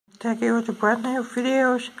Gaming&Tech here with a brand new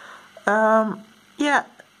videos. Yeah,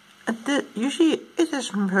 you see it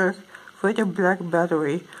is mug with a black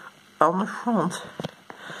battery on the front.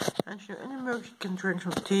 And in the mug you can drink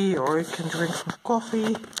some tea or you can drink some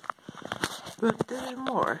coffee. But there's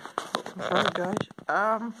more. I'm sorry guys.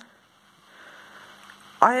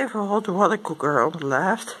 I have a hot water cooker on the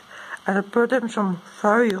left and I put in some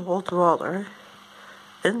very hot water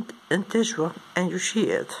in this one and you see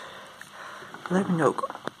it. Let me know.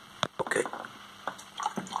 Okay.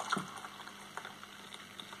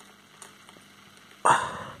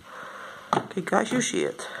 Okay guys, you see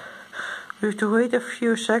it. We have to wait a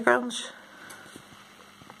few seconds.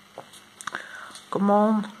 Come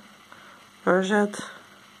on. Where is it?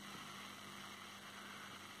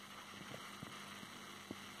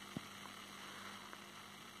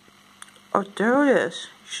 Oh, there it is.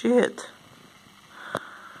 You see it.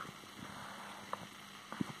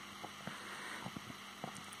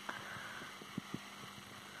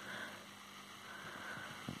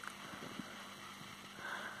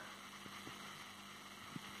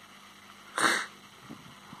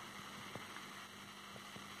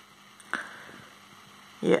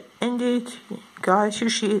 Yeah, indeed, guys, you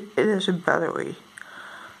see it is a battery.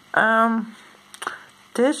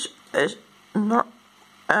 This is not,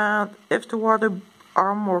 if the water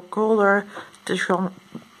are more colder, this one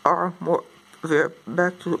are more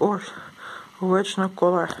back to the original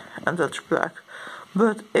color, and that's black.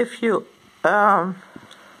 But if you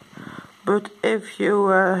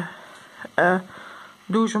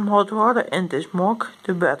do some hot water in this mug,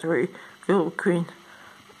 the battery will be green.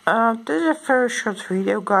 This is a very short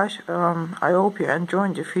video, guys. I hope you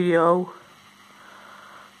enjoyed the video.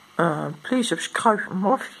 Please subscribe for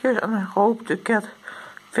more videos, and I hope to get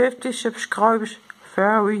 50 subscribers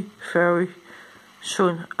very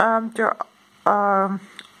soon. There are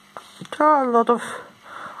a lot of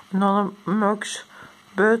another mugs,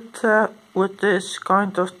 but with this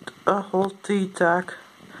kind of whole tea tag.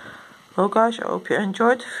 Well guys, I hope you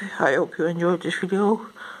enjoyed this video.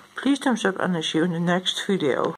 Please thumbs up and I'll see you in the next video.